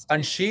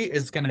 And she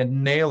is going to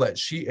nail it.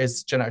 She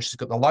is, she's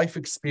got the life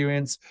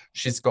experience.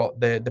 She's got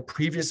the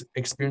previous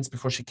experience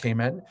before she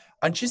came in,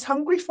 and she's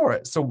hungry for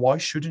it. So why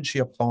shouldn't she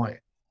apply?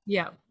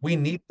 Yeah. We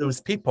need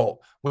those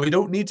people. We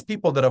don't need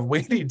people that have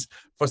waited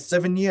for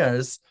 7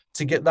 years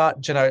to get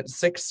that,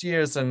 6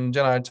 years and,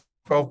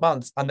 12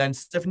 months, and then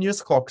 7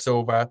 years clock's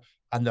over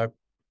and they're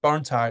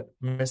burnt out,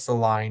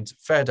 misaligned,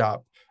 fed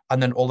up.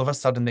 And then all of a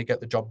sudden they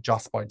get the job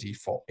just by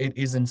default. It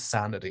is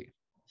insanity.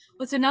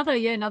 What's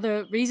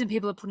another reason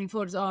people are putting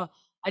forward is, oh,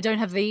 I don't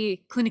have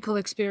the clinical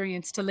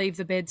experience to leave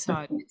the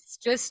bedside. It's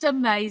just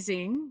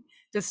amazing.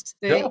 Just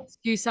the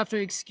excuse after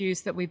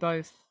excuse that we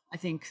both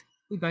hear.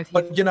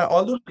 But, I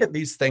look at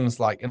these things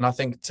and I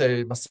think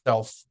to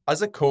myself,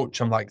 as a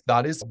coach, I'm like,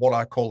 that is what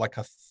I call like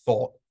a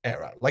thought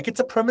error. Like, it's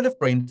a primitive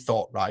brain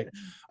thought, right?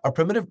 Our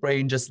primitive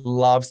brain just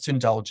loves to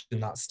indulge in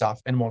that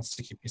stuff and wants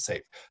to keep you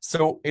safe.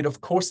 So it,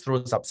 of course,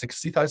 throws up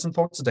 60,000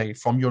 thoughts a day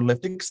from your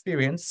lived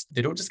experience.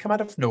 They don't just come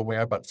out of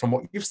nowhere, but from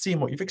what you've seen,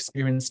 what you've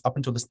experienced up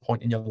until this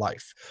point in your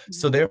life.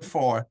 So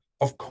therefore,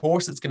 of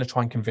course, it's going to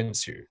try and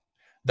convince you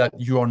that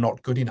you are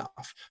not good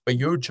enough. But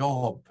your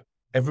job,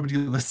 everybody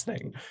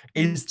listening,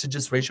 is to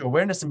just raise your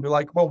awareness and be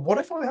like, well, what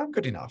if I am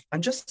good enough?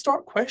 And just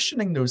start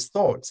questioning those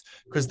thoughts,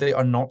 because they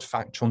are not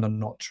factual and they're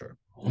not true.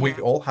 We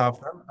all have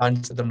them and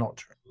they're not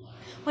true.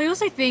 I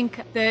also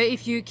think that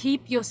if you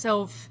keep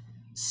yourself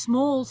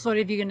small,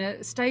 you're going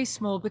to stay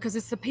small, because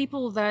it's the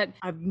people that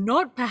are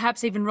not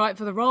perhaps even right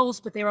for the roles,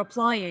 but they're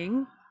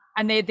applying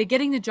and they're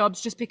getting the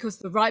jobs just because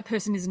the right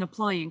person isn't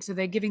applying. So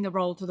they're giving the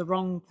role to the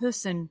wrong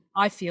person,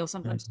 I feel,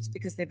 sometimes just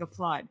because they've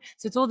applied.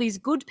 So it's all these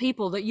good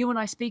people that you and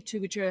I speak to,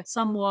 which are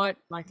somewhat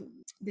like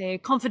their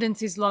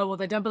confidence is low or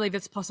they don't believe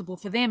it's possible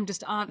for them,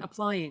 just aren't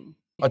applying.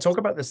 I talk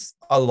about this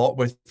a lot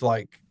with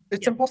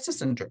it's imposter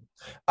syndrome,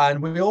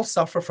 and we all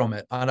suffer from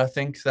it. And I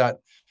think that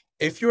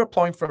if you're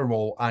applying for a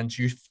role and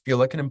you feel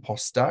like an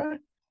imposter,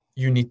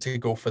 you need to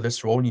go for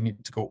this role and you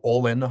need to go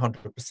all in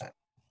 100%.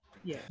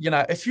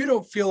 Yeah. If you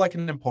don't feel like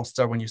an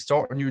imposter when you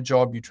start a new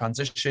job, you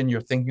transition,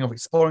 you're thinking of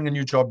exploring a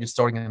new job, you're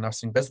starting a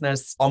nursing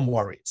business, I'm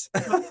worried.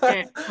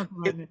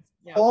 It's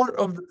part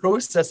of the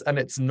process and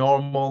it's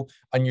normal,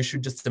 and you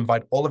should just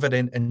invite all of it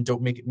in and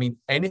don't make it mean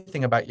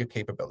anything about your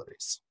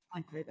capabilities. I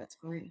agree. That's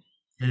great.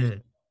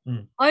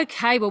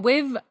 Okay, well,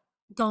 we've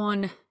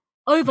gone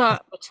over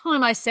the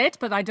time I set,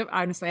 but I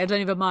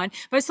don't even mind.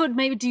 But I thought,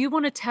 maybe, do you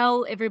want to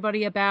tell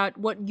everybody about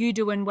what you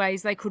do in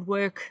ways they could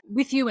work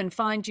with you and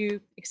find you,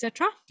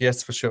 etc.?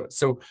 Yes, for sure.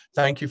 So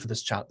thank you for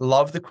this chat.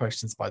 Love the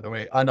questions, by the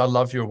way. And I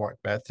love your work,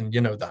 Beth. And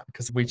you know that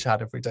because we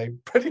chat every day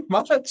pretty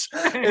much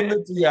in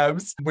the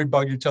DMs. We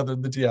bug each other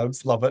in the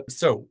DMs. Love it.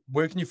 So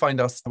where can you find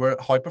us? We're at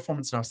High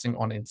Performance Nursing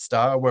on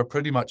Insta. We're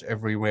pretty much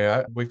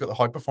everywhere. We've got the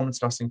High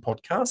Performance Nursing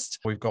podcast.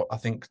 We've got, I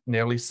think,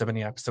 nearly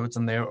 70 episodes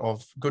in there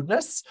of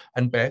goodness.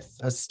 And Beth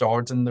has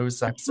starred in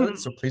those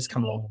episodes. So please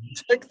come along,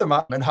 check them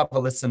out and have a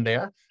listen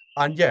there.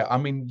 And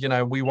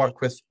we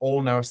work with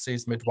all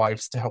nurses,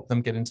 midwives to help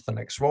them get into the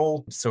next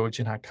role. So,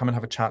 come and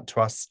have a chat to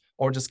us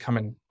or just come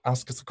and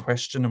ask us a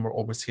question and we're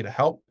always here to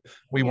help.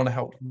 We want to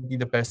help you be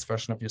the best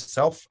version of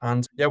yourself.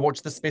 And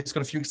watch this space.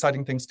 Got a few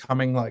exciting things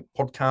coming, like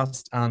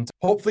podcast and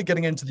hopefully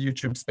getting into the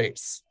YouTube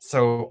space.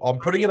 So I'm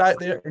putting it out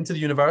there into the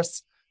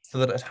universe so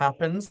that it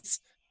happens.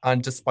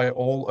 And despite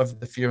all of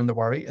the fear and the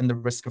worry and the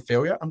risk of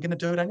failure, I'm going to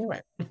do it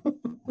anyway.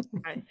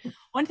 Right.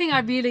 One thing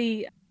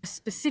a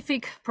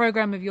specific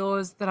program of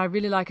yours that I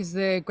really like is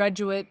the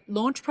graduate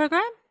launch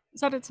program.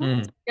 Is that its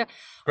name? Yeah.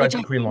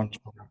 Graduate career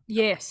launch program.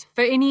 Yes.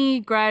 For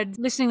any grads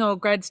listening or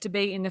grads to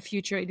be in the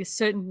future, it is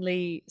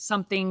certainly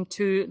something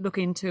to look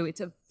into. It's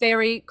a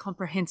very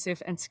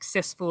comprehensive and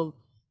successful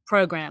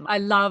program. I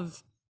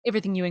love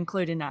everything you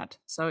include in that.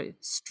 So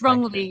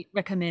strongly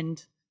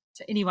recommend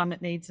to anyone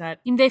that needs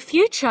that in their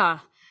future.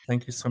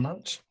 Thank you so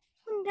much.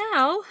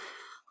 Now,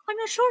 I'm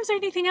not sure, is there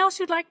anything else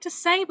you'd like to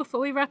say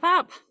before we wrap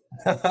up?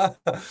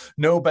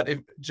 No, but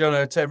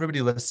Jonah, to everybody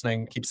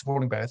listening, keep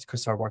supporting Beth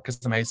because our work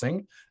is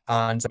amazing.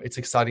 And it's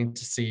exciting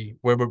to see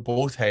where we're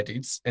both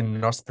headed in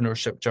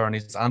nursepreneurship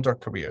journeys and our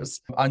careers.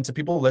 And to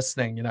people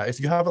listening, if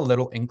you have a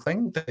little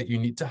inkling that you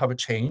need to have a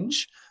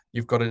change,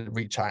 you've got to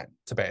reach out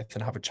to Beth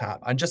and have a chat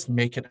and just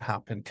make it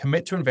happen.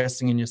 Commit to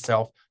investing in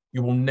yourself.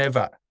 You will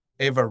never,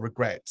 ever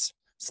regret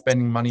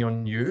spending money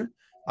on you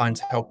and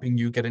helping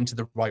you get into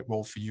the right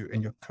role for you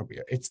in your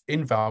career. It's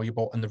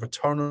invaluable and the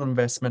return on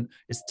investment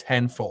is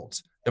tenfold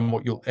than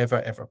what you'll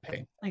ever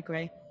pay. I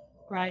agree.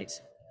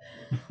 Great.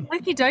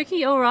 Okie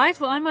dokie. All right.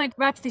 Well, I might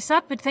wrap this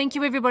up, but thank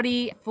you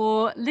everybody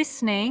for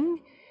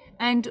listening,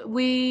 and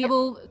we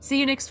will see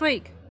you next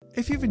week.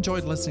 If you've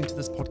enjoyed listening to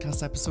this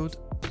podcast episode,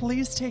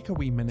 please take a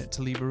wee minute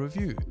to leave a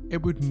review.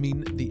 It would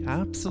mean the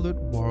absolute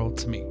world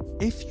to me.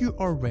 If you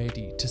are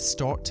ready to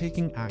start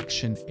taking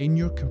action in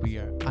your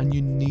career and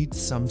you need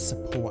some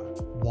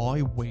support,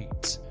 why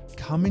wait?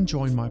 Come and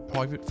join my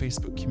private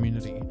Facebook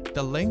community.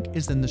 The link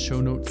is in the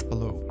show notes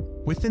below.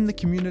 Within the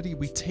community,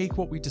 we take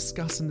what we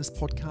discuss in this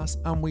podcast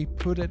and we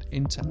put it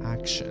into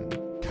action.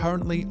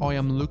 Currently, I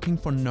am looking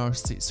for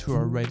nurses who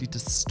are ready to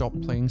stop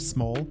playing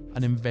small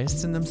and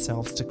invest in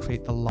themselves to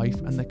create the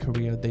life and the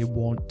career they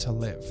want to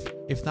live.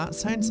 If that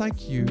sounds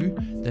like you,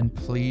 then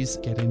please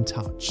get in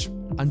touch.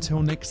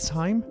 Until next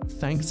time,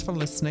 thanks for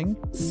listening,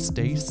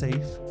 stay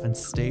safe, and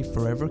stay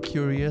forever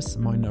curious,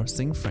 my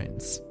nursing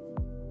friends.